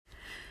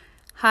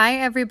Hi,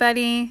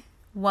 everybody.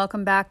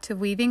 Welcome back to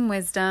Weaving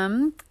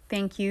Wisdom.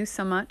 Thank you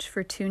so much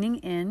for tuning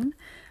in.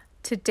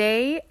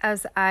 Today,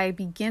 as I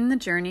begin the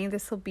journey,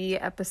 this will be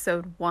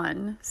episode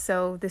 1.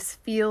 So this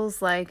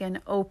feels like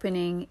an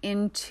opening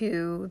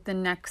into the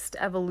next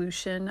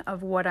evolution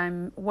of what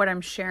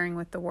I'm sharing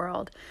with the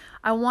world.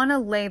 I want to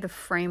lay the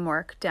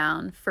framework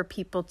down for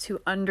people to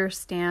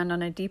understand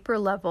on a deeper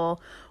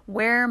level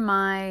where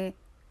my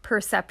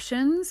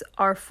perceptions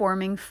are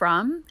forming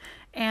from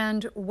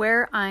and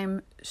where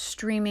I'm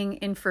streaming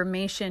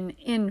information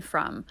in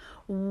from.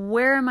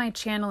 Where am I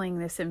channeling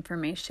this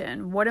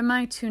information? What am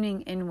I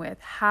tuning in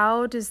with?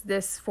 How does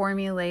this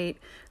formulate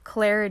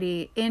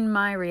clarity in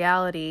my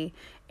reality?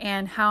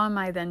 And how am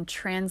I then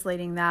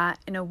translating that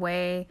in a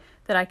way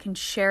that I can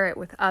share it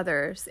with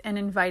others and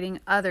inviting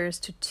others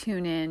to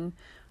tune in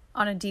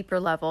on a deeper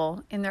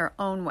level in their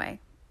own way?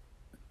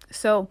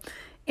 So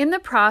in the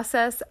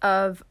process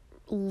of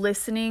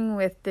listening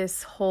with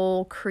this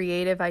whole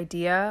creative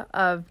idea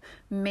of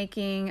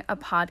making a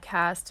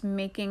podcast,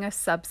 making a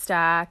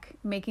Substack,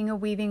 making a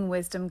Weaving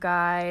Wisdom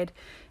guide,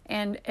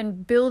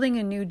 and building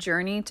a new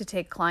journey to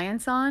take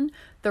clients on,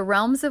 the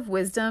realms of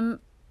wisdom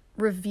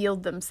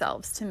revealed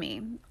themselves to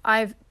me.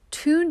 I've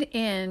tuned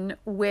in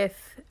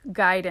with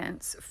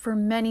guidance for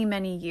many,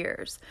 many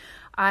years.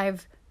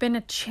 I've been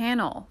a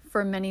channel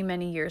for many,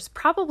 many years,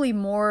 probably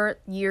more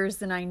years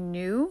than I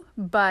knew,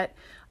 but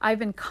I've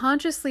been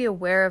consciously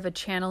aware of a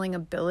channeling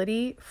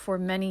ability for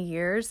many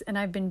years, and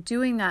I've been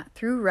doing that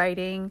through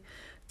writing,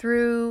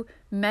 through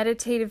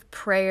meditative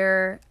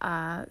prayer,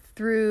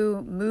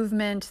 through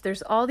movement.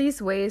 There's all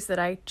these ways that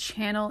I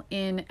channel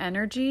in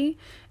energy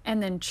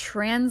and then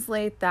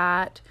translate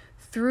that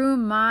through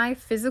my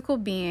physical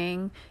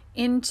being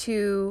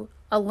into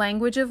a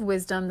language of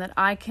wisdom that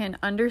I can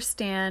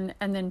understand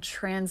and then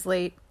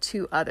translate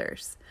to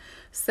others.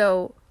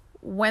 So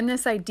when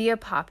this idea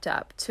popped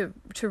up to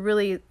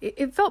really,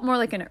 it felt more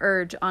like an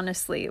urge,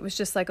 honestly. It was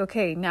just like,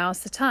 okay, now's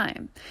the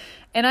time.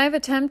 And I've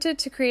attempted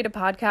to create a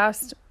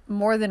podcast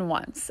more than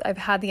once. I've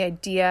had the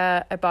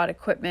idea, I bought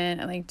equipment,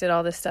 and did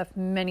all this stuff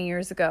many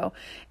years ago.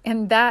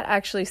 And that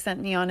actually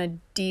sent me on a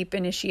deep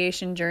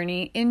initiation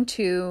journey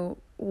into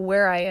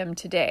where I am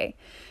today.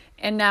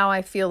 And now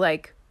I feel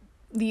like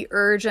the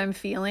urge I'm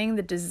feeling,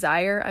 the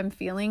desire I'm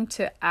feeling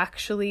to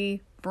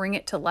actually bring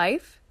it to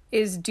life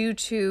is due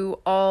to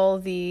all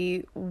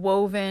the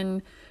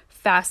woven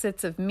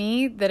facets of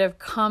me that have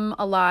come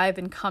alive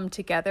and come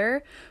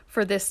together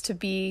for this to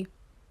be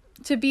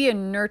a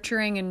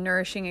nurturing and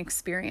nourishing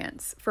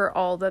experience for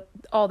all that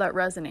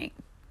resonate.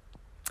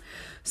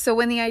 So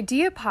when the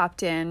idea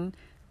popped in,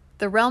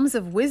 the realms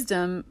of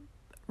wisdom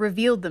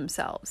revealed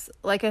themselves.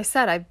 Like I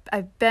said,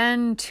 I've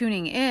been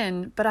tuning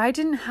in, but I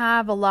didn't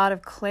have a lot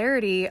of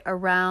clarity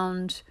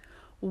around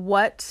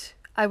what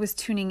I was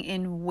tuning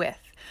in with.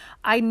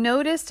 I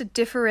noticed a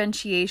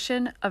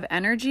differentiation of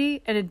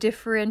energy and a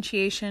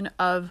differentiation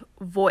of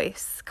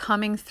voice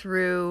coming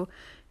through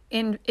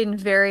in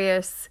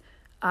various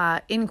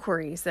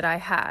inquiries that I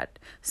had.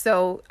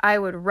 So I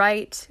would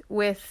write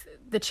with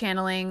the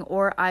channeling,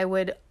 or I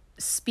would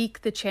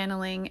speak the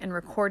channeling and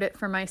record it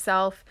for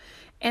myself.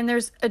 And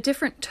there's a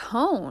different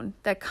tone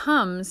that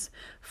comes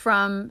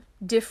from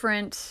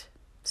different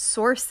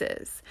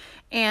sources.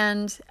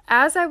 And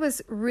as I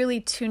was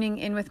really tuning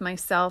in with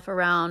myself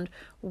around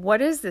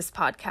what is this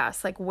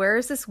podcast? Like, where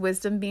is this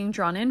wisdom being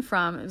drawn in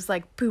from? It was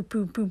like boom,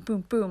 boom, boom,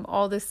 boom, boom.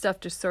 All this stuff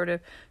just sort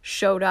of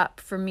showed up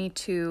for me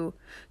to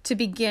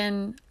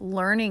begin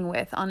learning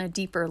with on a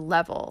deeper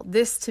level.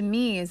 This to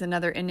me is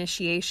another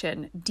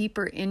initiation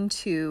deeper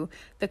into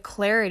the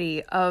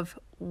clarity of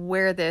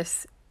where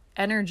this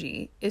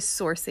energy is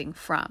sourcing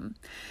from.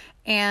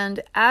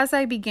 And as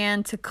I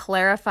began to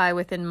clarify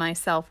within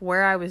myself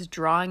where I was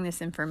drawing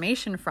this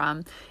information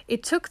from,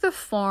 it took the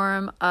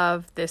form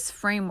of this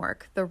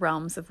framework, the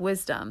realms of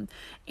wisdom.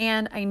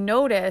 And I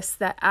noticed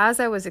that as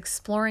I was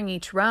exploring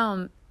each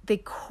realm, they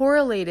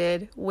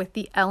correlated with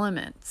the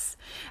elements.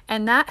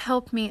 And that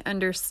helped me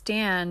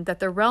understand that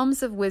the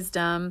realms of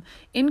wisdom,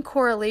 in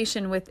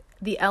correlation with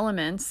the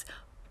elements,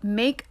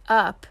 make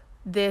up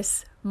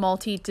this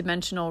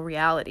multidimensional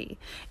reality.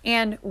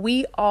 And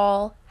we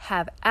all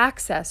have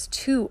access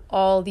to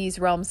all these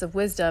realms of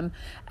wisdom,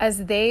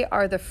 as they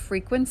are the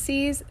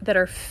frequencies that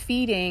are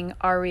feeding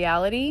our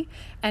reality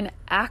and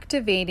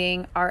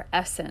activating our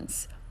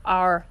essence,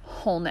 our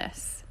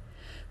wholeness.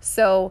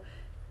 So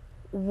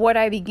what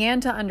I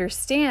began to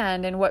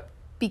understand and what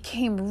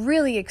became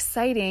really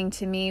exciting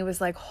to me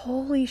was like,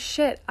 holy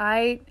shit,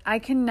 I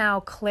can now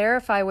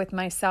clarify with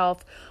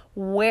myself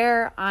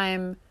where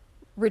I'm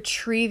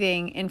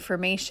retrieving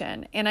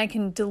information, and I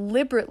can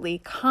deliberately,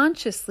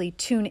 consciously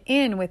tune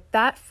in with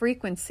that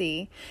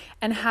frequency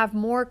and have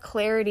more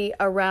clarity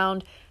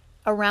around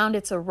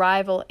its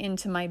arrival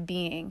into my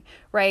being,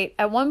 right?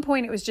 At one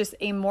point, it was just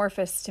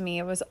amorphous to me.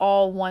 It was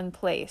all one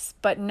place.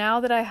 But now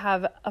that I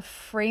have a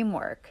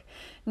framework,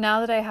 now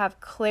that I have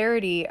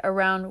clarity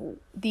around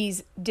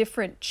these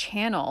different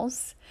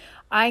channels,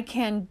 I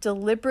can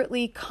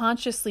deliberately,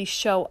 consciously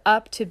show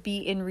up to be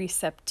in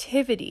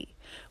receptivity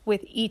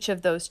with each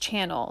of those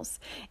channels.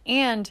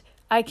 And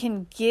I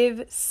can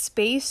give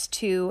space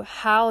to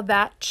how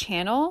that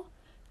channel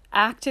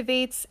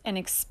activates and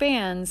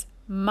expands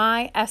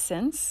my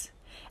essence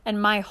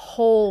and my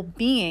whole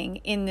being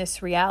in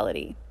this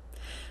reality.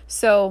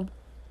 So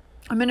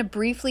I'm going to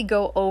briefly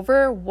go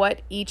over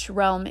what each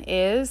realm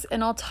is,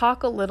 and I'll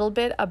talk a little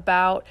bit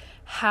about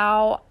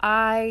how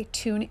I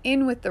tune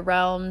in with the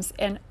realms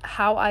and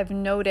how I've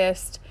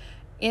noticed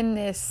in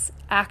this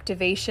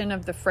activation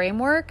of the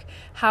framework,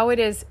 how it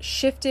has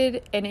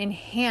shifted and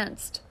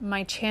enhanced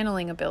my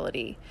channeling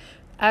ability.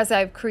 As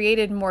I've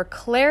created more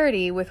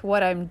clarity with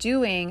what I'm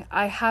doing,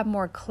 I have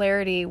more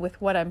clarity with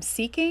what I'm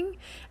seeking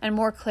and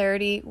more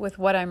clarity with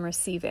what I'm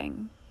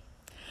receiving.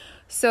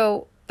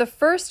 So the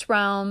first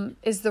realm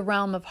is the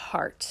realm of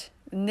heart,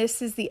 and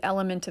this is the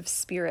element of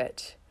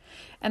spirit.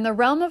 And the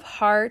realm of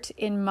heart,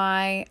 in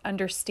my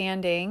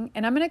understanding,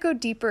 and I'm going to go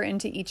deeper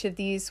into each of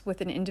these with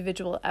an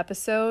individual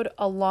episode,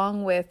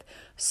 along with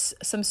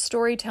some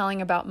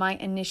storytelling about my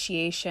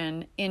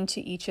initiation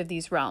into each of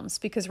these realms,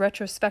 because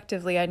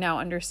retrospectively, I now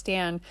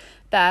understand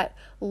that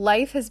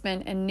life has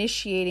been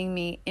initiating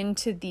me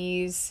into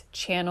these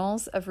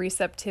channels of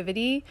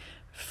receptivity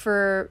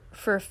for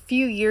a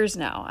few years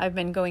now. I've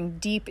been going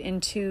deep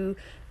into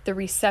the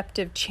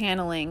receptive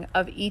channeling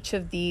of each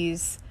of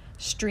these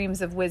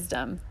streams of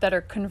wisdom that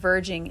are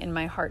converging in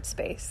my heart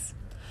space.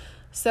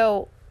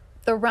 So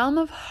the realm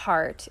of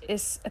heart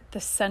is at the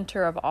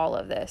center of all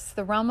of this.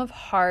 The realm of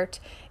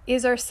heart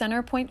is our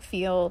center point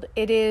field.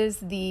 It is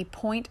the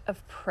point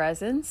of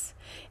presence.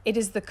 It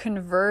is the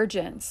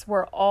convergence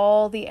where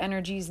all the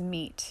energies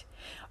meet.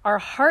 Our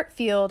heart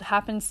field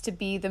happens to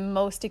be the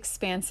most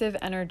expansive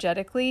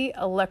energetically,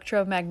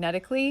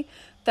 electromagnetically,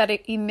 that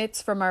it emits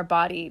from our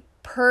body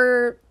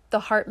per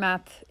the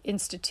HeartMath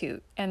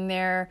Institute and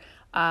their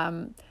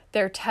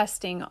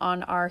testing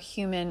on our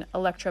human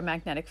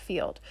electromagnetic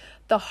field.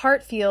 The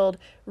heart field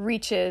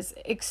reaches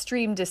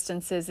extreme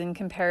distances in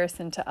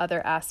comparison to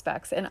other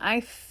aspects. And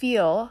I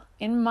feel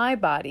in my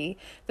body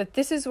that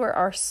this is where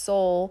our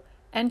soul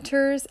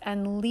enters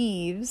and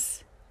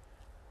leaves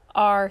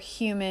our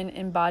human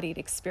embodied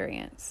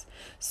experience.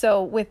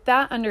 So with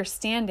that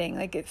understanding,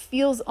 like it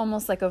feels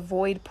almost like a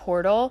void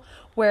portal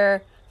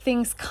where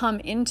things come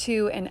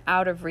into and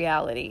out of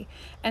reality.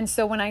 And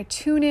so when I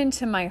tune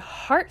into my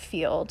heart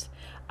field,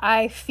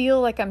 I feel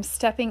like I'm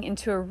stepping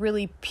into a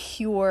really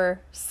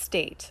pure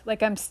state,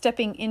 like I'm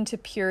stepping into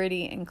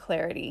purity and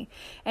clarity.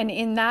 And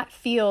in that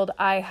field,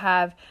 I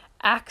have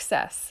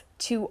access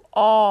to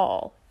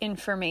all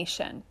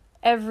information.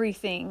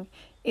 Everything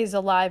is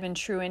alive and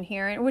true in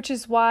here, and which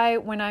is why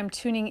when I'm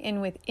tuning in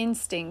with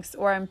instincts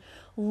or I'm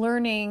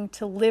learning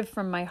to live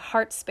from my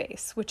heart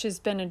space, which has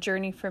been a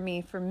journey for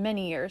me for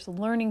many years,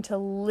 learning to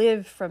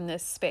live from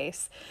this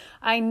space,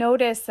 I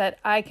notice that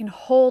I can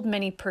hold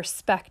many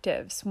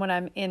perspectives when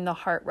I'm in the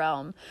heart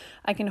realm.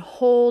 I can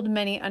hold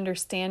many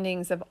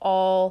understandings of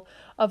all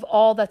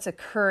that's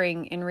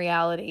occurring in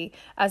reality,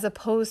 as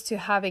opposed to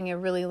having a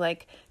really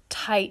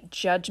tight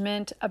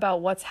judgment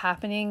about what's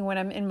happening. When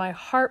I'm in my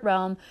heart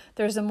realm,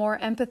 there's a more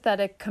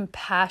empathetic,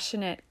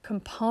 compassionate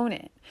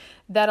component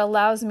that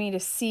allows me to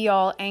see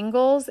all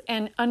angles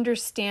and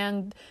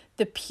understand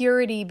the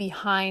purity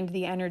behind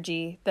the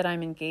energy that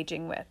I'm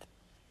engaging with.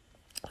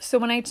 So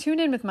when I tune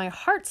in with my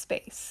heart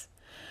space,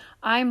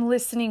 I'm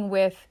listening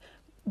with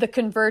the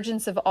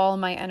convergence of all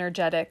my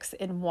energetics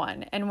in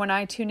one. And when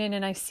I tune in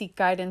and I seek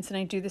guidance, and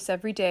I do this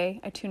every day,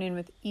 I tune in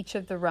with each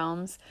of the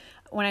realms.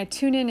 When I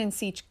tune in and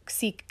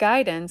seek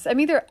guidance,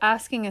 I'm either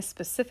asking a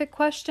specific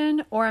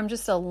question or I'm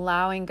just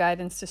allowing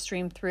guidance to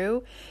stream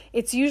through.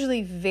 It's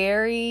usually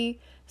very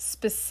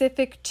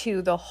specific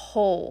to the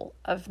whole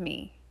of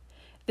me.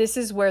 This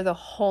is where the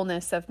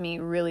wholeness of me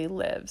really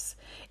lives.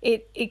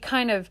 It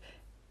kind of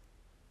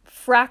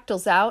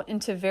fractals out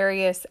into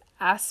various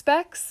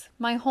aspects,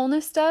 my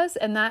wholeness does,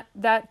 and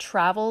that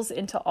travels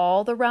into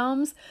all the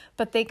realms,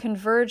 but they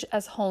converge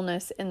as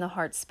wholeness in the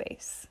heart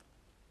space.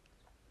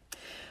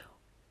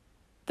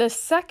 The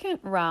second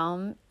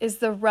realm is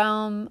the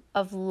realm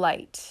of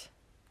light,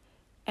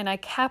 and I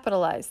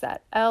capitalize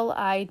that,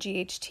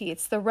 L-I-G-H-T.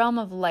 It's the realm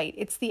of light.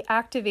 It's the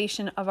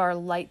activation of our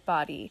light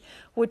body,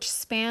 which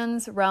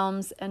spans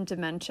realms and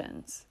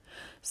dimensions.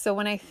 So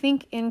when I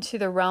think into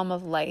the realm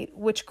of light,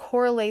 which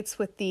correlates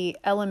with the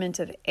element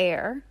of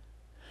air,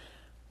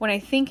 when I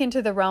think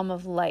into the realm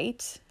of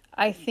light,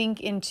 I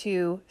think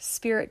into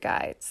spirit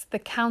guides, the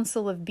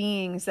council of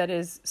beings that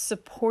is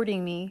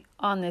supporting me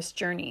on this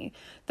journey.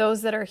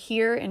 Those that are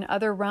here in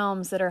other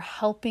realms that are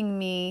helping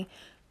me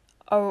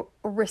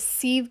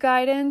receive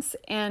guidance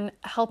and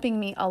helping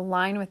me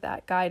align with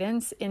that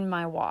guidance in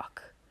my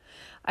walk.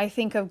 I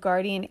think of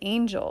guardian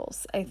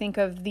angels. I think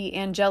of the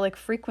angelic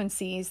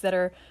frequencies that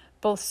are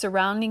both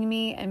surrounding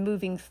me and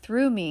moving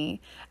through me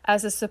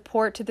as a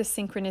support to the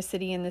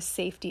synchronicity and the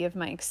safety of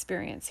my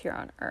experience here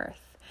on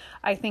earth.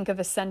 I think of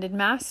ascended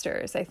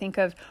masters. I think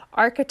of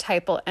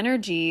archetypal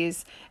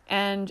energies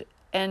and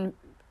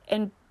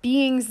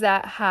beings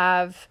that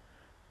have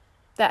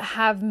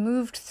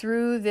moved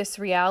through this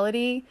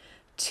reality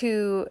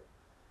to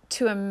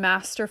to a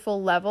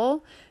masterful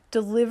level,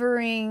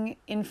 delivering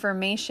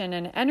information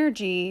and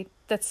energy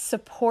that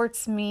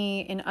supports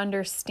me in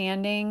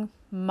understanding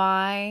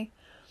my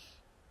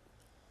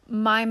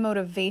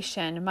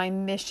motivation, my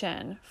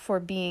mission for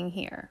being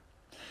here.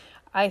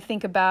 I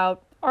think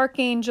about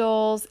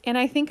archangels, and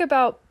I think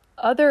about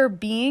other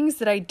beings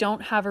that I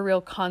don't have a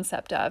real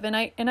concept of. And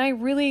I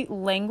really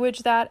language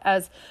that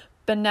as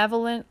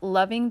benevolent,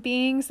 loving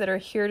beings that are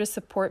here to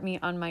support me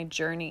on my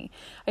journey.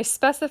 I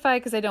specify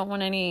because I don't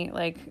want any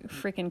like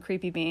freaking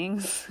creepy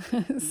beings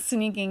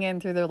sneaking in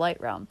through the light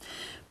realm.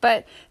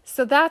 But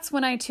so that's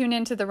when I tune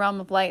into the realm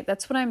of light.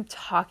 That's what I'm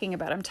talking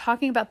about. I'm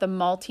talking about the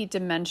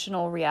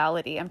multidimensional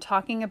reality. I'm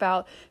talking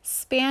about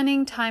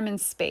spanning time and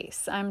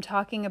space. I'm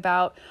talking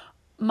about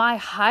my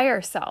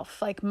higher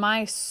self, like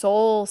my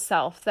soul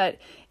self that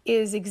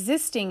is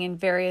existing in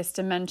various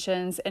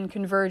dimensions and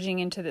converging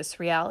into this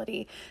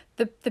reality.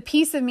 The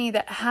piece of me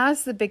that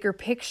has the bigger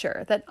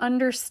picture, that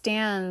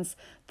understands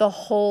the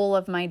whole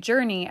of my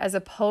journey as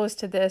opposed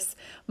to this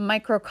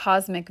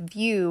microcosmic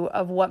view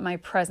of what my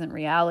present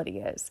reality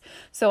is.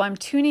 So I'm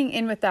tuning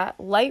in with that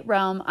light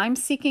realm. I'm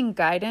seeking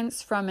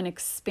guidance from an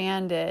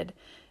expanded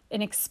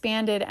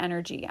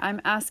energy.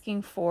 I'm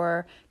asking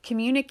for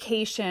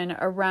communication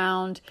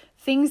around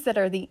things that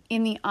are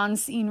in the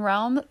unseen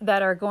realm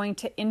that are going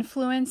to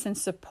influence and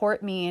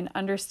support me in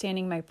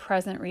understanding my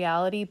present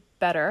reality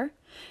better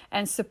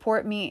and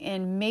support me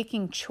in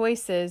making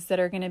choices that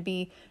are going to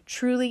be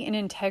truly in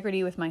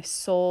integrity with my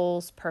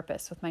soul's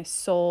purpose, with my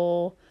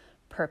soul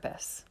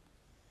purpose.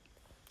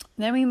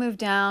 Then we move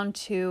down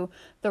to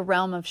the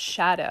realm of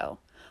shadow,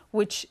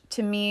 which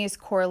to me is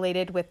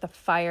correlated with the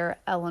fire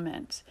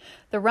element.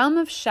 The realm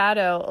of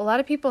shadow, a lot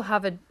of people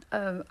have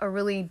a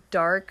really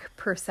dark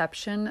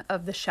perception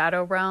of the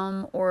shadow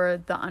realm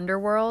or the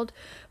underworld.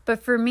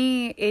 But for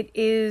me, it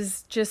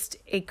is just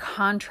a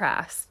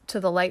contrast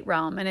to the light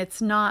realm, and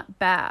it's not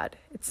bad.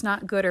 It's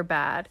not good or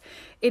bad.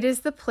 It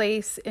is the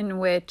place in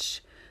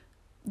which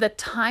the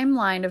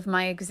timeline of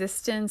my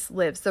existence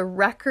lives. The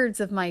records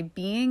of my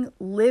being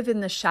live in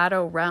the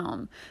shadow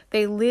realm.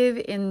 They live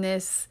in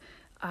this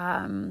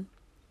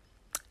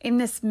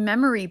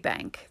memory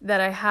bank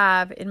that I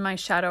have in my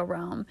shadow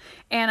realm.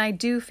 And I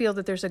do feel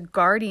that there's a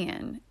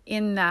guardian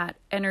in that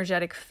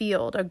energetic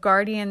field, a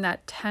guardian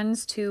that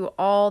tends to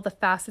all the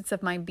facets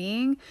of my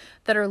being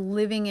that are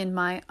living in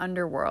my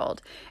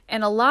underworld.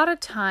 And a lot of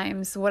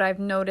times what I've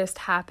noticed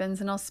happens,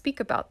 and I'll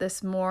speak about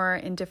this more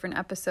in different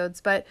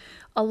episodes, but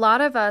a lot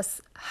of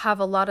us have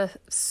a lot of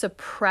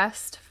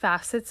suppressed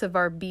facets of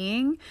our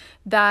being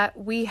that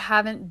we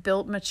haven't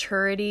built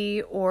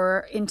maturity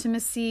or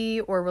intimacy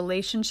or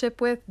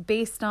relationship with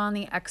based on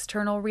the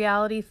external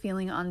reality,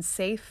 feeling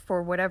unsafe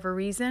for whatever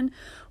reason.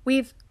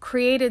 We've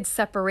created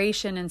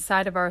separation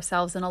inside of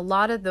ourselves, and a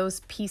lot of those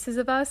pieces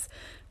of us,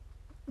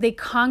 they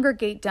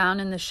congregate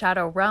down in the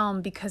shadow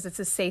realm because it's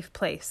a safe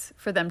place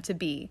for them to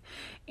be.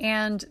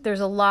 And there's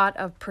a lot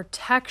of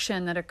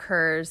protection that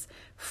occurs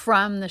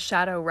from the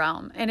shadow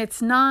realm. And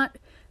it's not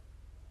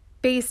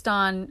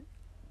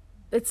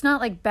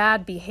like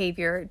bad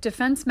behavior.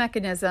 Defense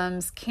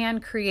mechanisms can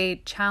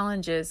create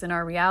challenges in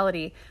our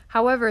reality.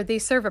 However, they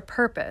serve a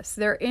purpose.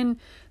 They're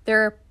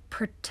a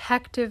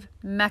protective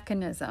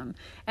mechanism,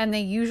 and they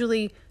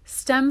usually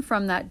stem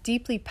from that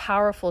deeply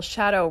powerful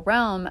shadow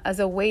realm as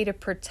a way to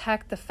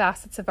protect the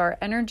facets of our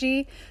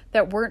energy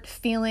that weren't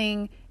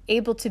feeling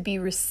able to be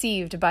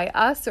received by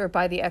us or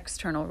by the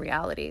external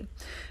reality.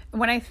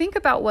 When I think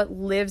about what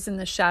lives in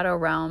the shadow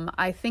realm,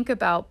 I think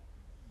about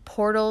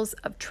portals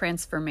of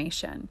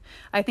transformation.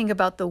 I think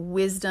about the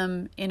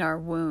wisdom in our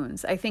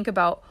wounds. I think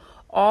about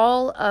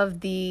all of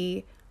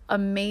the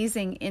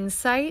amazing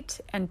insight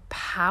and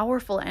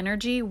powerful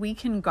energy we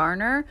can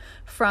garner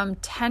from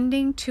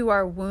tending to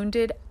our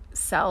wounded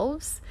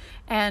selves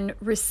and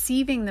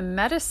receiving the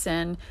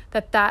medicine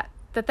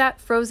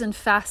that frozen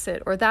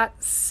facet or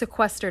that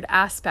sequestered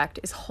aspect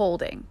is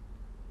holding.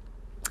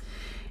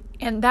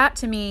 And that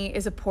to me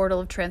is a portal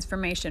of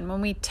transformation.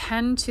 When we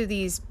tend to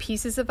these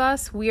pieces of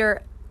us, we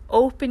are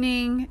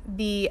opening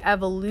the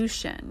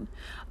evolution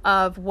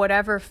of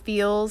whatever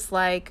feels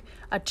like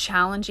a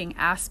challenging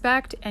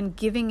aspect and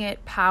giving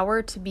it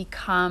power to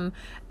become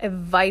a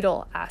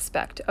vital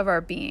aspect of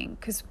our being,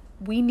 because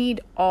we need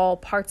all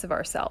parts of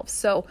ourselves.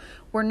 So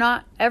we're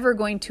not ever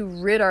going to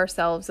rid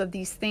ourselves of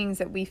these things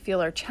that we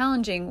feel are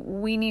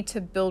challenging. We need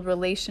to build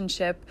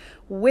relationship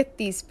with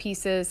these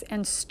pieces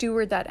and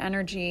steward that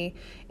energy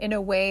in a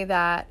way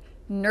that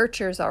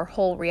nurtures our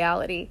whole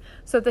reality.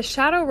 So the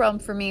shadow realm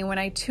for me, when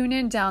I tune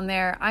in down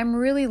there, I'm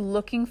really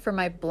looking for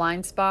my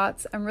blind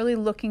spots. I'm really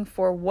looking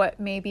for what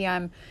maybe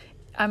I'm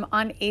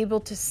unable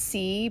to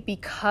see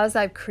because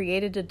I've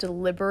created a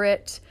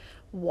deliberate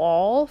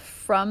wall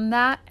from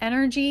that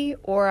energy,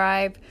 or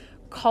I've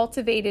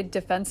cultivated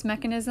defense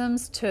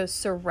mechanisms to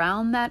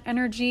surround that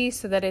energy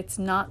so that it's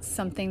not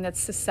something that's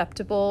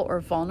susceptible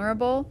or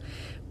vulnerable.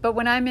 But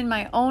when I'm in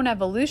my own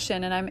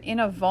evolution and I'm in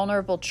a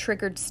vulnerable,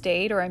 triggered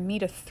state, or I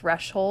meet a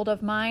threshold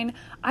of mine,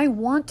 I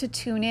want to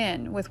tune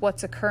in with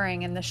what's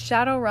occurring. And the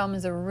shadow realm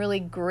is a really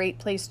great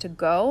place to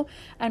go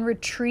and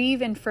retrieve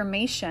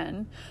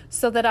information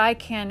so that I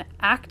can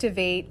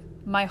activate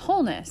my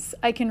wholeness.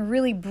 I can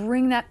really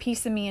bring that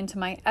piece of me into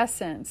my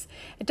essence.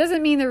 It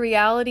doesn't mean the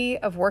reality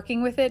of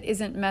working with it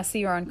isn't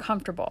messy or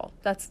uncomfortable.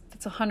 That's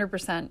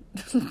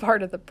 100%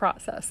 part of the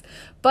process.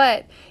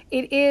 But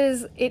it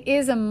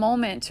is a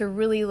moment to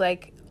really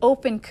like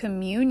open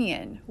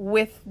communion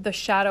with the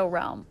shadow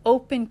realm,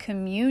 open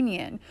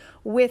communion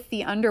with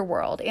the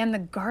underworld and the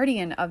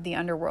guardian of the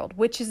underworld,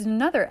 which is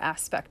another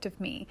aspect of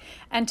me,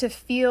 and to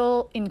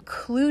feel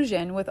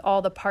inclusion with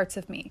all the parts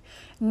of me,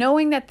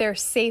 knowing that they're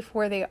safe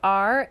where they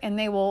are and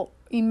they will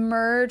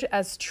emerge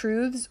as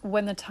truths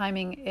when the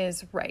timing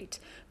is right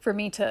for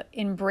me to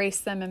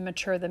embrace them and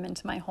mature them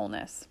into my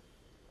wholeness.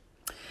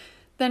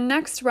 The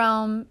next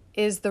realm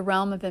is the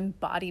realm of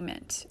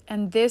embodiment,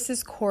 and this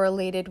is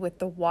correlated with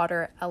the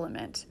water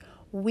element.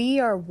 We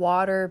are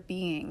water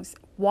beings.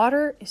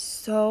 Water is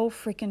so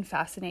freaking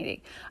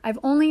fascinating. I've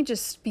only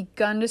just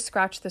begun to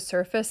scratch the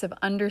surface of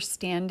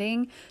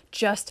understanding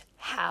just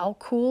how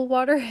cool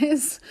water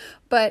is,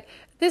 but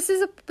this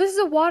is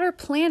a water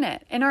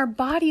planet, and our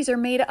bodies are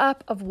made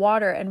up of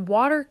water, and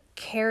water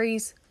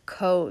carries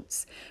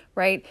codes,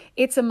 right?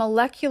 It's a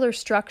molecular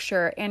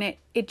structure, and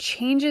it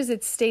changes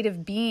its state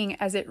of being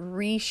as it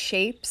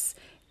reshapes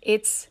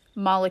its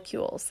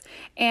molecules.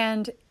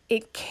 And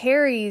it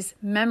carries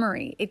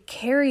memory. It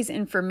carries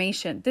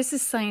information. This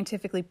is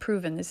scientifically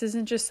proven. This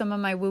isn't just some of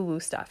my woo-woo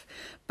stuff.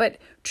 But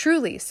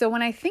truly, so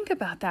when I think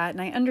about that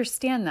and I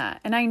understand that,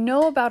 and I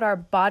know about our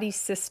body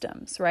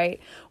systems, right?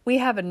 We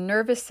have a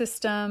nervous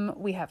system,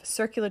 we have a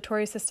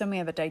circulatory system, we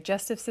have a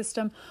digestive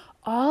system.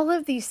 All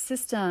of these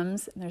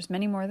systems, and there's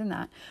many more than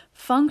that,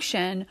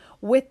 function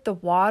with the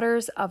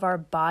waters of our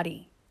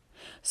body.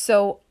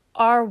 So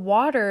our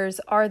waters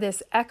are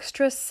this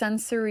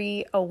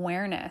extrasensory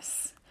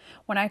awareness.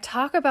 When I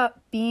talk about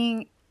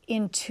being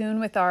in tune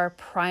with our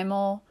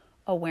primal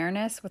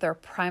awareness, with our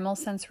primal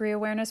sensory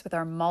awareness, with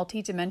our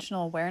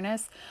multidimensional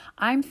awareness,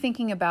 I'm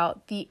thinking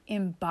about the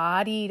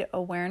embodied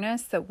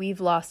awareness that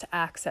we've lost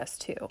access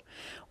to.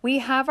 We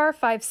have our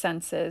five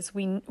senses.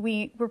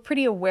 We're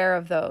pretty aware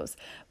of those,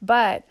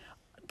 but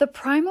the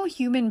primal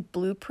human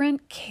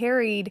blueprint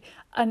carried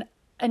an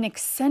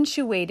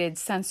accentuated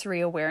sensory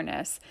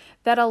awareness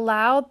that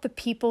allowed the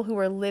people who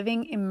are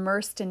living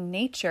immersed in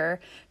nature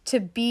to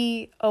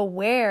be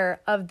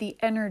aware of the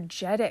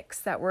energetics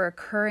that were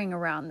occurring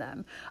around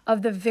them,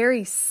 of the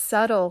very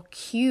subtle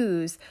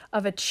cues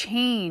of a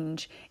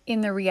change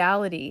in the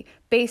reality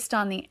based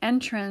on the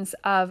entrance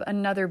of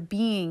another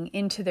being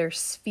into their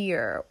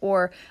sphere,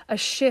 or a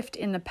shift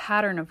in the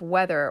pattern of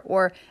weather,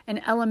 or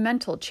an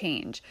elemental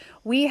change.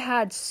 We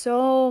had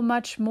so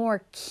much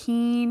more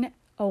keen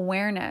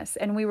awareness,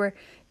 and we were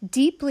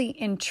deeply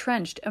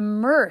entrenched,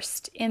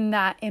 immersed in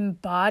that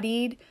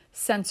embodied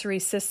sensory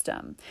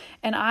system.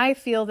 And I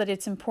feel that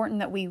it's important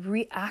that we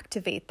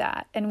reactivate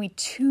that and we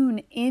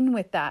tune in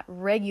with that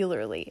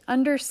regularly,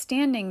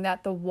 understanding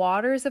that the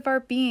waters of our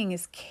being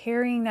is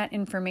carrying that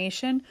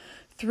information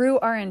through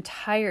our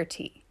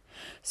entirety.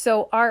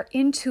 So our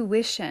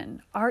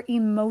intuition, our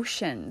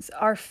emotions,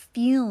 our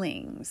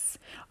feelings,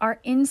 our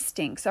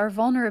instincts, our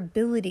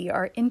vulnerability,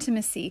 our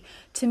intimacy,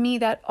 to me,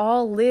 that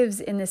all lives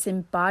in this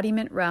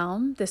embodiment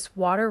realm, this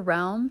water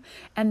realm.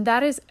 And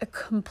that is a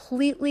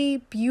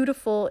completely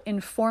beautiful,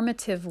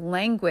 informative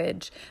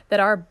language that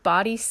our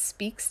body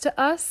speaks to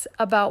us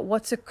about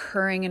what's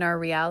occurring in our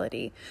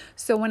reality.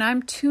 So when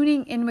I'm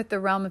tuning in with the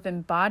realm of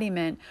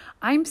embodiment,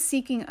 I'm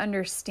seeking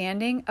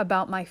understanding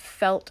about my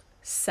felt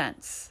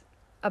sense,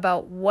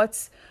 about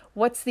what's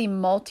the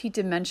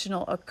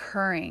multidimensional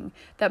occurring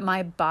that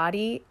my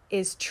body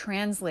is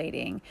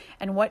translating,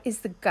 and what is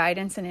the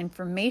guidance and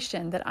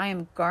information that I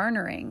am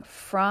garnering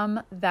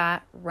from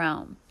that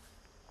realm.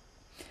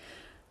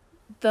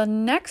 The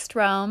next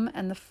realm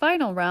and the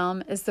final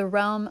realm is the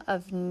realm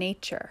of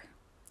nature,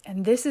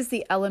 and this is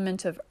the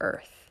element of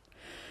earth.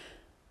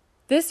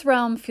 This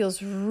realm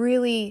feels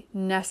really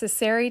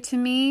necessary to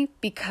me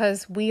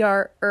because we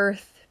are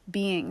earth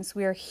beings.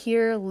 We are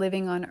here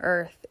living on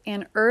earth.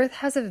 And earth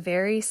has a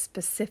very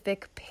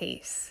specific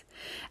pace,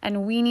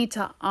 and we need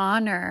to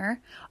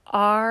honor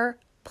our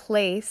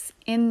place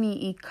in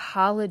the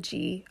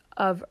ecology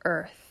of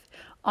earth,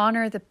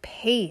 honor the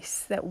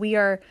pace that we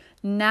are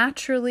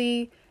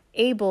naturally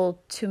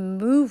able to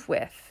move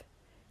with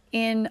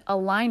in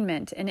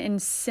alignment and in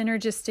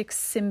synergistic,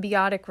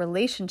 symbiotic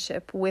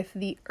relationship with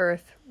the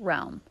earth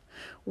realm,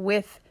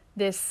 with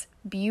this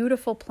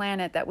beautiful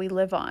planet that we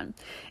live on.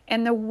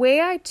 And the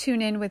way I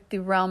tune in with the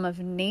realm of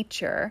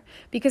nature,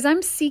 because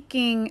I'm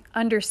seeking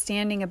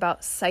understanding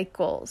about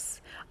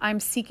cycles, I'm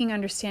seeking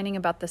understanding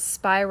about the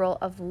spiral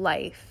of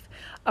life,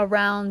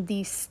 around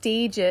the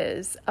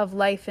stages of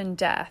life and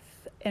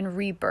death, and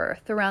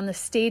rebirth, around the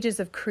stages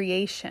of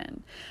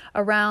creation,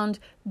 around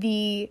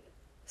the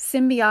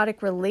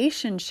symbiotic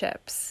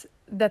relationships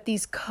that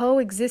these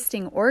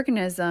coexisting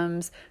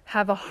organisms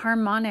have a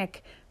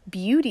harmonic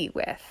beauty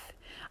with.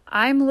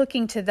 I'm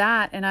looking to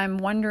that and I'm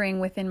wondering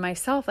within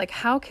myself, like,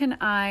 how can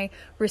I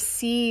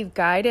receive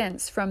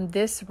guidance from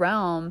this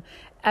realm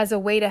as a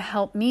way to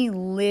help me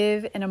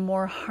live in a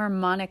more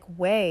harmonic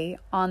way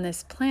on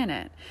this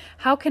planet?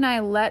 How can I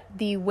let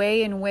the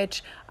way in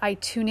which I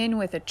tune in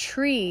with a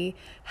tree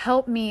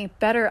help me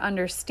better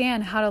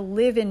understand how to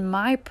live in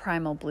my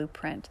primal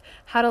blueprint,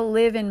 how to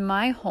live in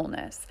my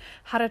wholeness,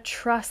 how to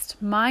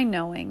trust my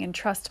knowing and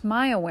trust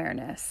my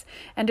awareness,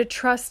 and to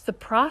trust the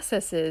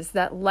processes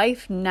that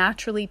life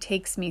naturally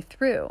takes me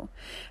through?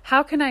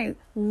 How can I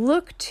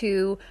look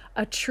to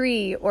a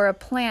tree or a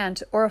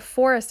plant or a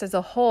forest as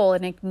a whole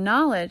and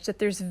acknowledge that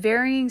there's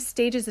varying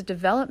stages of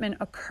development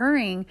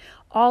occurring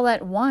all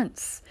at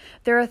once?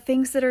 There are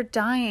things that are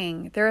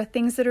dying. There are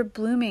things that are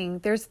blooming.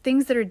 There's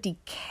things that are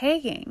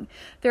decaying.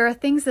 There are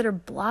things that are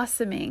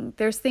blossoming.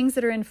 There's things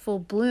that are in full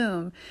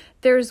bloom.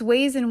 There's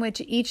ways in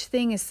which each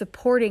thing is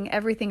supporting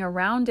everything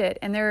around it,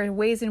 and there are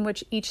ways in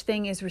which each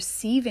thing is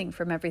receiving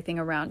from everything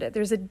around it.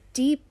 There's a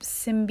deep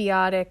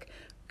symbiotic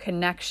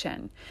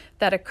connection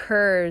that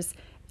occurs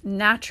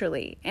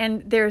naturally,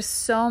 and there's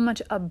so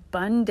much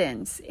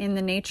abundance in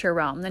the nature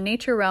realm. The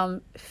nature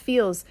realm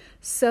feels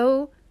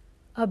so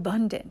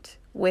abundant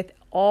with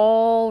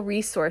all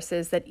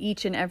resources that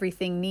each and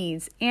everything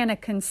needs, and a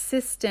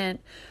consistent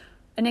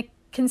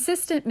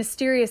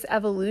mysterious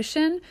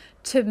evolution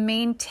to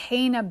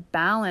maintain a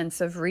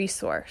balance of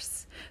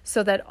resource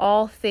so that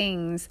all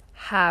things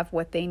have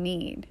what they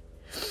need.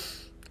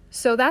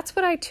 So that's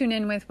what I tune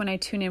in with when I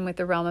tune in with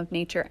the realm of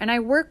nature. And I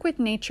work with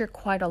nature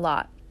quite a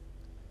lot.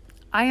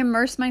 I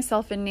immerse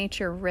myself in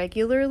nature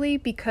regularly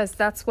because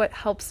that's what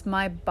helps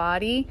my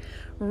body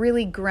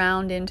really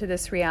ground into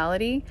this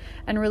reality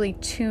and really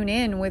tune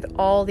in with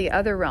all the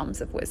other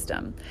realms of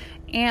wisdom.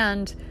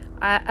 And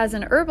as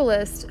an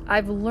herbalist,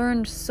 I've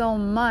learned so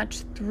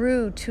much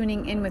through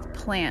tuning in with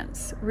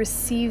plants,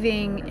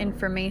 receiving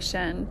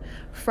information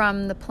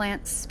from the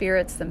plant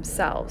spirits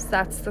themselves.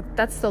 That's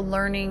the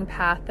learning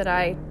path that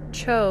I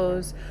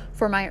chose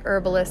for my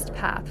herbalist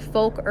path: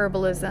 folk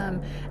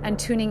herbalism and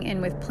tuning in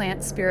with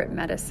plant spirit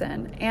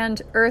medicine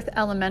and earth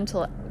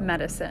elemental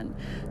medicine.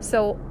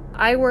 So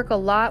I work a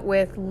lot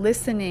with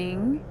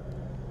listening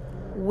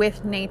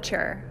with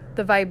nature,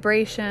 the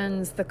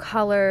vibrations, the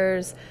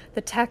colors,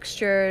 the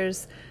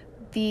textures,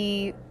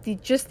 the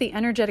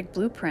energetic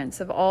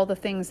blueprints of all the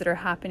things that are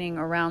happening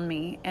around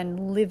me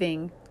and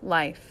living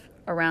life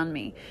around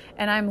me.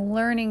 And I'm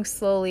learning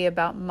slowly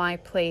about my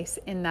place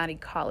in that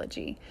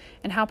ecology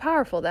and how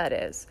powerful that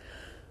is.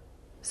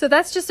 So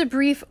that's just a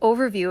brief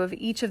overview of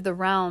each of the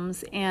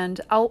realms,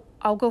 and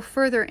I'll go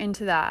further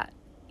into that,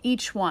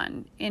 each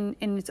one in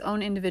its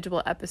own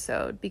individual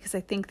episode, because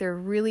I think they're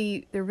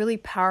really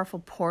powerful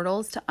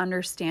portals to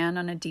understand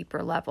on a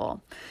deeper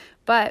level.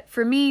 But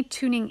for me,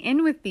 tuning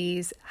in with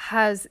these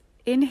has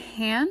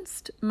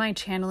enhanced my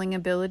channeling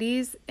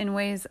abilities in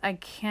ways I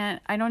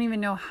don't even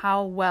know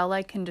how well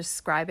I can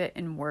describe it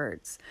in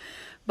words.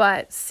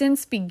 But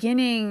since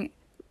beginning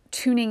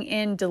tuning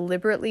in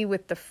deliberately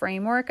with the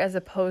framework as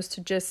opposed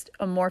to just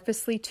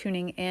amorphously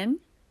tuning in,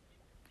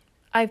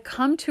 I've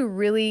come to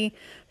really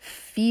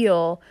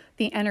feel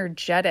the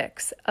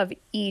energetics of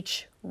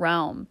each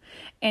realm.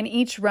 And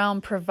each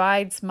realm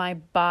provides my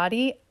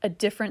body a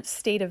different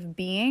state of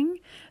being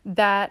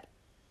that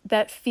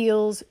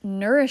feels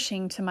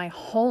nourishing to my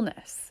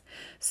wholeness.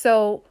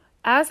 So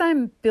as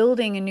I'm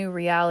building a new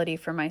reality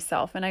for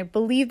myself, and I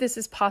believe this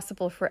is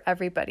possible for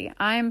everybody,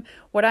 I'm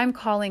what I'm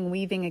calling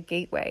weaving a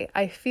gateway.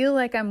 I feel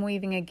like I'm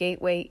weaving a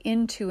gateway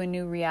into a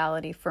new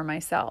reality for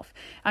myself.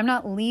 I'm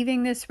not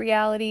leaving this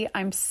reality.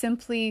 I'm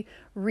simply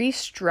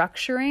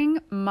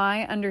restructuring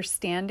my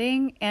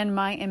understanding and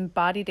my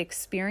embodied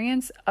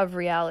experience of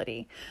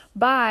reality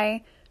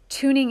by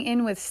tuning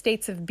in with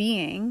states of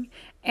being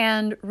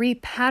and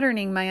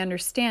repatterning my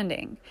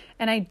understanding.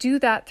 And I do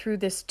that through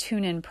this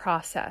tune-in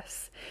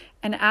process.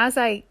 And as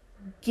I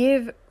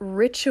give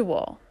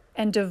ritual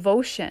and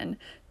devotion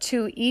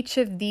to each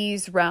of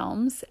these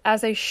realms,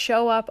 as I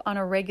show up on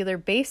a regular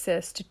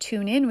basis to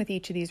tune in with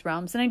each of these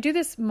realms, and I do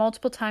this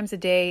multiple times a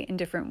day in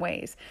different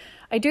ways.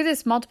 I do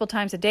this multiple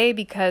times a day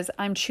because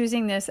I'm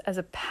choosing this as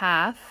a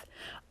path,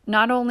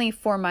 not only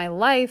for my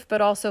life,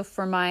 but also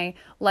for my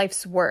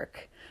life's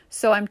work.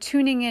 So I'm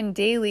tuning in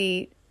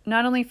daily,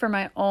 not only for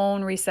my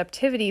own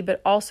receptivity,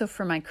 but also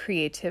for my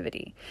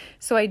creativity.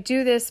 So I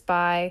do this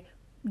by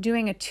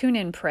doing a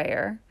tune-in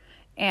prayer,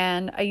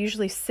 and I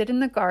usually sit in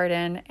the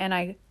garden and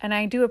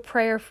I do a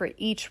prayer for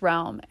each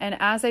realm. And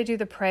as I do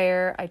the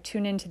prayer, I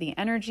tune into the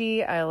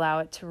energy, I allow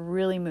it to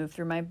really move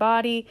through my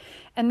body,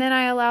 and then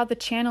I allow the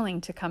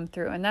channeling to come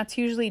through. And that's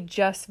usually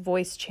just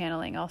voice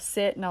channeling. I'll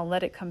sit and I'll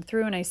let it come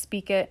through, and I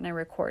speak it and I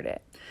record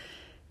it.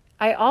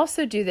 I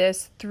also do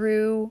this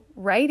through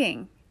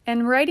writing.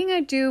 And writing,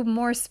 I do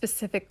more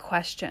specific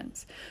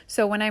questions.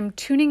 So when I'm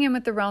tuning in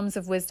with the realms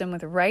of wisdom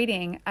with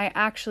writing, I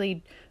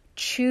actually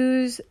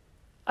choose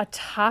a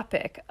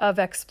topic of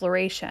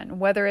exploration,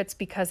 whether it's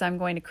because I'm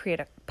going to create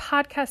a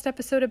podcast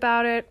episode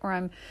about it, or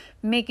I'm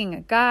making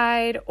a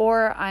guide,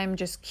 or I'm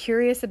just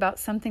curious about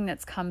something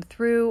that's come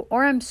through,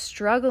 or I'm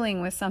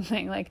struggling with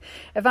something. Like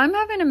if I'm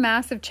having a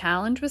massive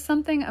challenge with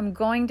something, I'm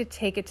going to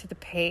take it to the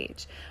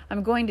page.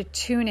 I'm going to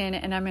tune in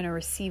and I'm going to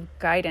receive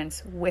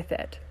guidance with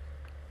it.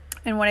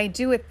 And what I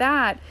do with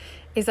that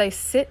is I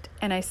sit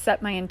and I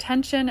set my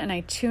intention and I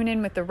tune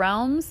in with the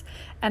realms,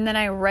 and then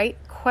I write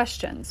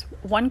questions,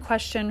 one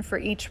question for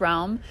each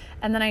realm,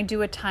 and then I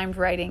do a timed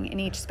writing in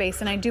each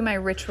space, and I do my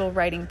ritual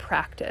writing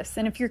practice.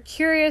 And if you're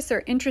curious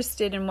or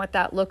interested in what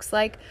that looks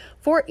like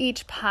for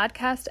each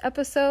podcast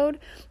episode,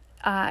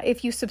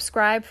 if you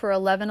subscribe for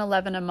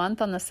 $11.11 a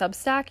month on the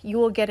Substack, you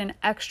will get an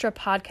extra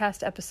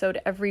podcast episode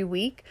every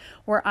week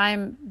where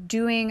I'm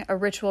doing a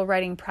ritual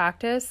writing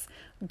practice,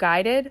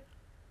 guided,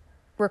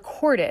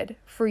 recorded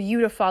for you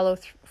to follow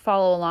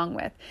along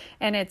with.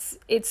 And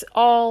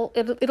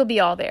it'll be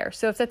all there.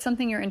 So if that's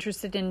something you're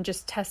interested in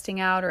just testing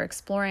out or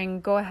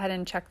exploring, go ahead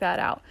and check that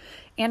out.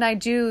 And I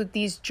do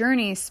these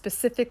journeys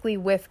specifically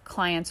with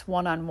clients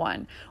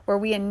one-on-one, where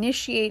we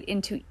initiate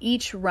into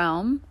each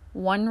realm,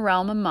 one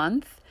realm a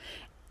month.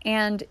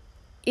 And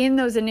in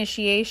those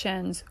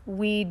initiations,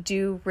 we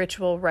do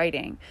ritual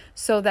writing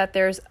so that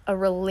there's a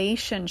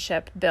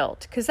relationship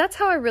built. Because that's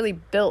how I really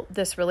built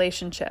this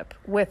relationship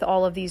with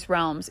all of these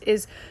realms,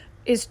 is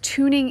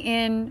tuning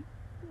in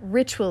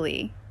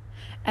ritually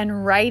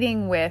and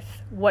writing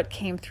with what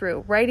came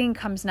through. Writing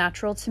comes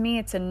natural to me.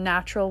 It's a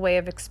natural way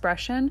of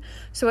expression.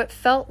 So it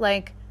felt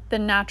like the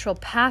natural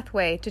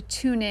pathway to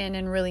tune in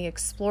and really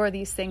explore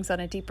these things on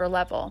a deeper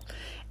level.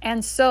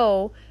 And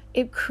so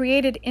it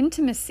created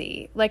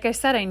intimacy. Like I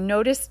said, I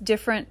noticed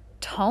different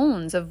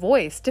tones of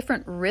voice,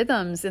 different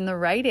rhythms in the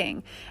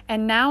writing.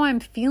 And now I'm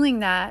feeling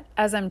that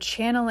as I'm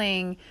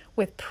channeling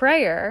with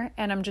prayer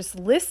and I'm just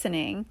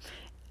listening,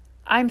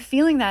 I'm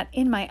feeling that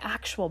in my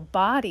actual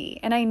body.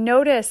 And I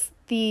notice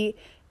the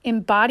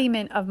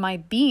embodiment of my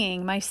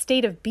being, my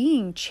state of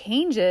being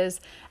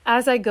changes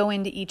as I go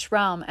into each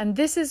realm. And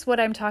this is what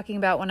I'm talking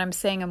about when I'm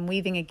saying I'm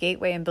weaving a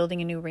gateway and building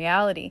a new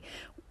reality.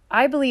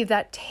 I believe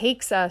that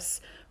takes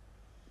us,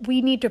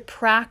 we need to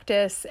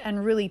practice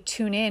and really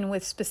tune in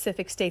with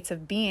specific states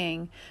of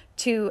being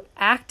to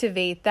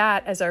activate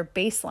that as our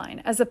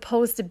baseline, as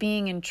opposed to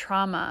being in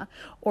trauma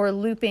or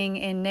looping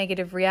in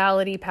negative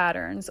reality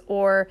patterns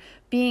or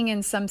being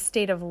in some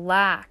state of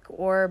lack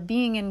or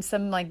being in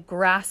some like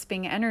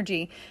grasping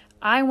energy.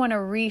 I want to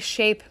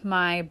reshape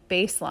my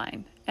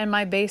baseline. And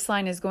my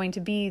baseline is going to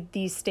be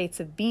these states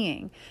of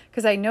being,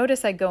 because I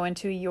notice I go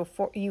into a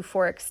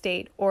euphoric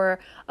state or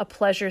a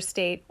pleasure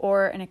state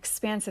or an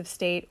expansive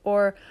state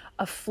or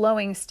a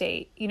flowing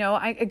state. You know,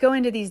 I go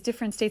into these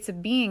different states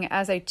of being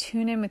as I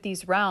tune in with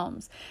these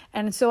realms.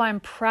 And so I'm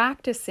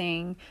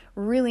practicing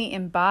really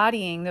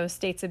embodying those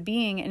states of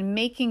being and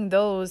making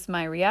those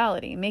my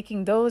reality,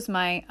 making those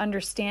my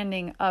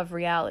understanding of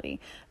reality.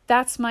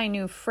 That's my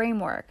new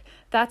framework.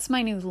 That's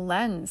my new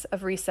lens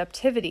of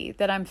receptivity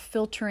that I'm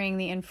filtering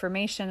the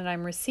information that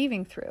I'm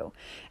receiving through.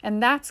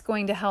 And that's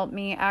going to help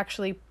me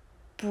actually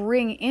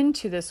bring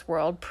into this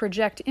world,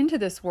 project into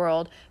this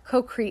world,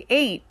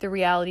 co-create the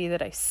reality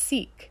that I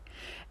seek.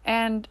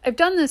 And I've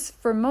done this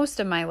for most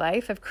of my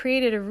life. I've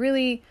created a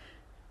really,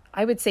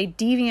 I would say,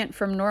 deviant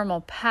from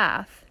normal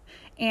path.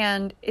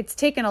 And it's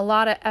taken a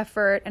lot of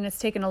effort, and it's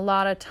taken a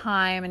lot of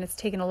time, and it's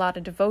taken a lot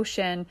of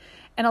devotion,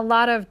 and a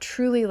lot of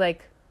truly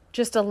like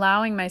just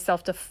allowing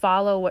myself to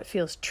follow what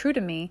feels true to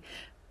me.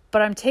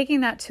 But I'm taking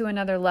that to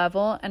another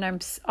level, and I'm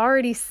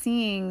already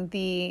seeing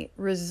the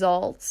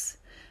results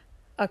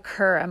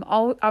occur. I'm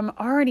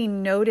already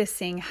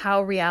noticing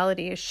how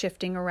reality is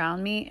shifting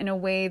around me in a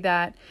way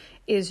that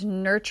is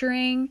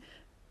nurturing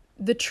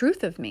the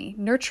truth of me,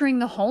 nurturing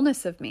the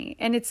wholeness of me.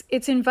 And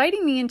it's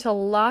inviting me into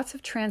lots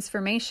of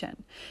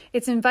transformation.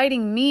 It's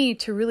inviting me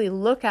to really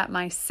look at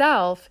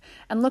myself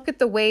and look at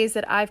the ways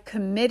that I've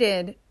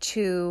committed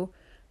to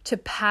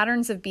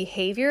patterns of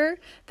behavior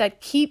that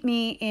keep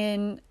me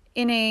in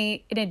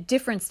a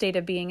different state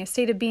of being, a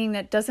state of being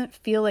that doesn't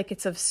feel like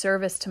it's of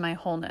service to my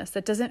wholeness,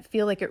 that doesn't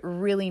feel like it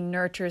really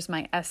nurtures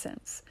my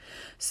essence.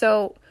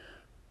 So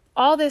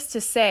all this to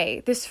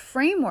say, this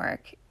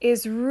framework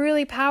is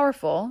really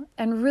powerful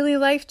and really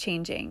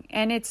life-changing.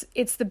 And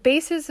it's the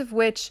basis of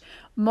which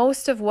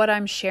most of what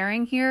I'm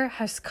sharing here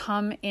has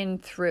come in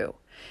through.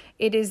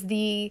 It is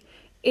the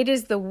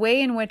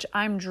way in which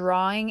I'm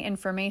drawing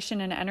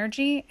information and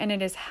energy, and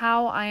it is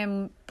how I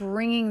am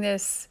bringing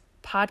this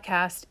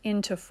podcast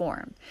into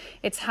form.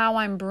 It's how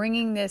I'm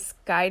bringing this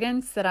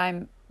guidance that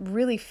I'm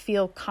really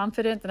feel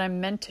confident that I'm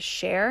meant to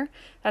share.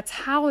 That's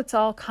how it's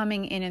all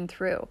coming in and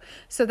through.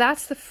 So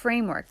that's the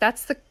framework.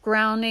 That's the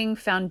grounding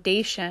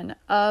foundation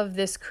of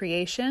this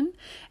creation.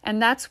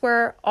 And that's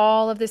where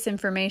all of this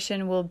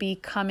information will be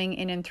coming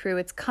in and through.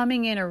 It's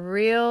coming in a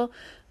real,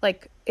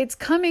 it's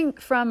coming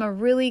from a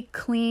really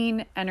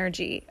clean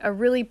energy, a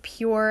really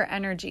pure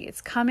energy.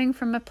 It's coming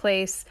from a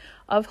place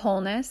of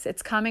wholeness.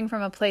 It's coming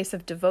from a place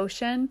of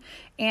devotion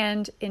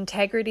and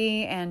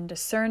integrity and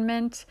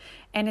discernment.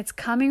 And it's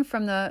coming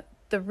from the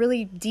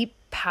really deep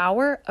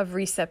power of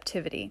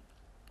receptivity.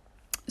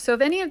 So if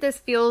any of this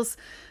feels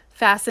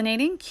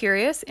fascinating,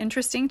 curious,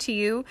 interesting to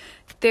you,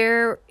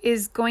 there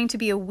is going to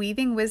be a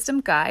Weaving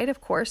Wisdom guide,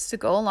 of course, to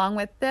go along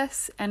with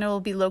this, and it will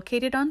be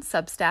located on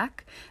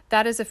Substack.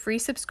 That is a free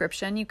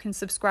subscription. You can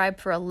subscribe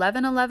for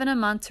 $11.11 a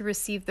month to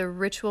receive the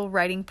Ritual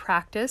Writing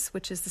Practice,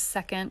 which is the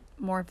second,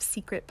 more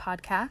secret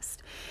podcast.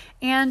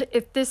 And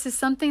if this is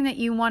something that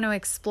you want to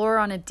explore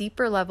on a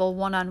deeper level,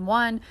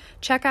 one-on-one,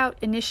 check out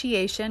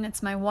Initiation.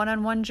 It's my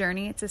one-on-one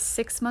journey. It's a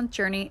 6-month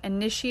journey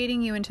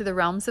initiating you into the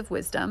realms of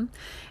wisdom.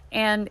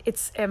 And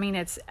it's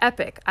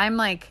epic.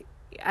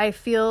 I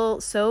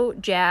feel so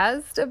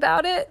jazzed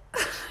about it.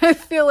 I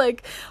feel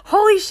like,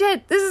 holy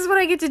shit, this is what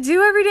I get to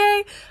do every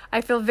day.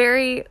 I feel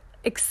very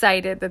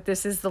excited that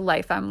this is the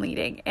life I'm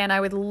leading. And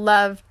I would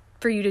love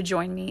for you to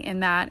join me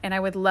in that. And I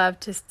would love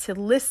to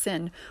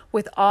listen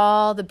with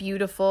all the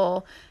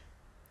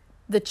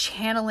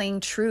channeling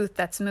truth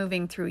that's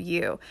moving through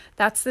you.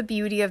 That's the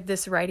beauty of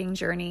this writing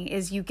journey,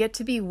 is you get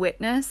to be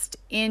witnessed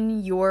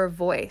in your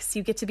voice.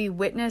 You get to be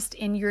witnessed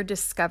in your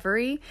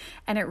discovery,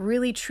 and it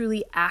really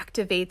truly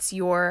activates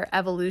your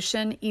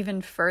evolution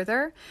even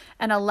further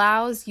and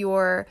allows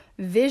your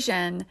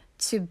vision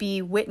to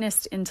be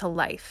witnessed into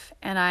life.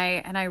 And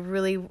I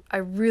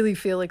really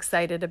feel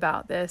excited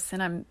about this,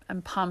 and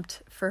I'm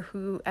pumped for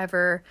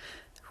whoever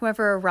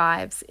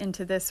arrives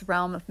into this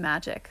realm of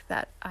magic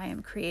that I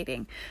am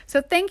creating. So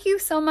thank you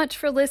so much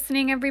for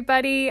listening,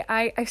 everybody.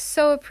 I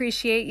so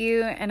appreciate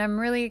you, and I'm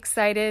really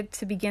excited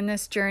to begin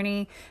this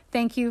journey.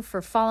 Thank you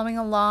for following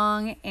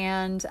along,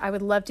 and I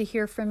would love to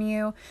hear from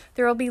you.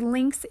 There will be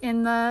links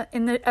in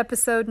the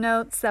episode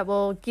notes that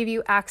will give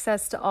you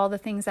access to all the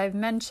things I've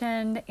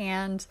mentioned,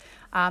 and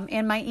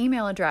my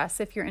email address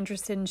if you're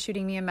interested in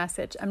shooting me a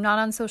message. I'm not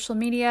on social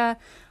media.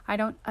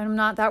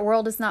 That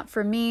world is not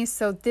for me.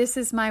 So this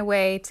is my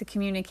way to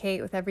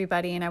communicate with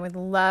everybody, and I would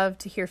love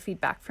to hear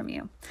feedback from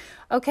you.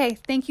 Okay.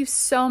 Thank you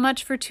so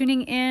much for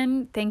tuning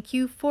in. Thank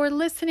you for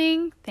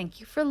listening.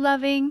 Thank you for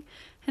loving,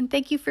 and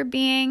thank you for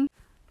being.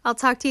 I'll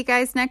talk to you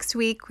guys next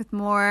week with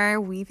more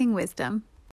Weaving Wisdom.